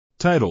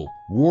Title: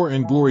 War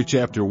and Glory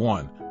Chapter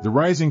 1. The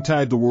rising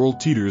tide. The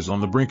world teeters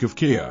on the brink of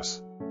chaos.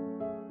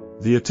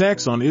 The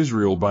attacks on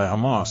Israel by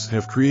Hamas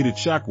have created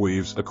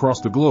shockwaves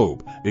across the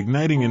globe,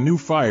 igniting a new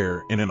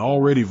fire in an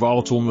already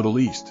volatile Middle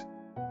East.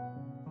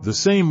 The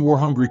same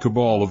war-hungry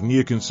cabal of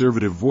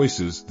neoconservative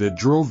voices that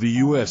drove the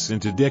U.S.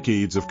 into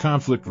decades of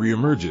conflict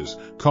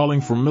reemerges,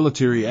 calling for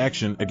military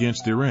action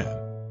against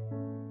Iran.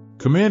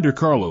 Commander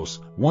Carlos,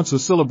 once a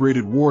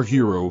celebrated war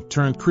hero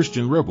turned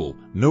Christian rebel,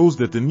 knows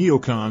that the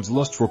neocons'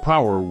 lust for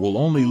power will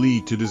only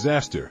lead to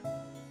disaster.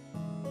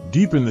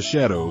 Deep in the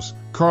shadows,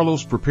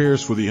 Carlos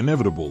prepares for the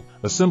inevitable,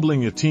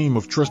 assembling a team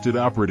of trusted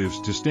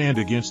operatives to stand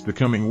against the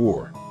coming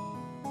war.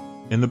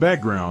 In the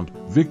background,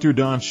 Victor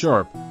Don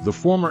Sharp, the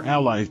former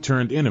ally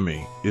turned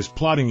enemy, is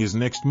plotting his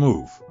next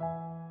move.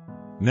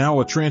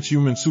 Now a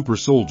transhuman super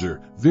soldier,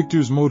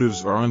 Victor's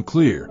motives are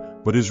unclear,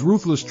 but his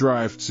ruthless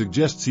drive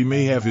suggests he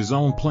may have his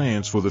own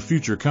plans for the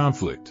future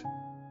conflict.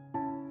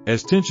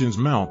 As tensions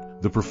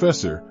mount, the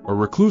professor, a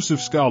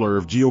reclusive scholar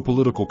of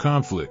geopolitical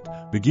conflict,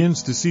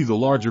 begins to see the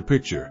larger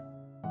picture.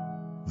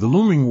 The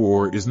looming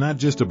war is not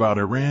just about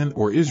Iran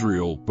or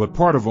Israel, but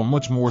part of a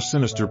much more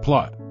sinister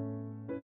plot.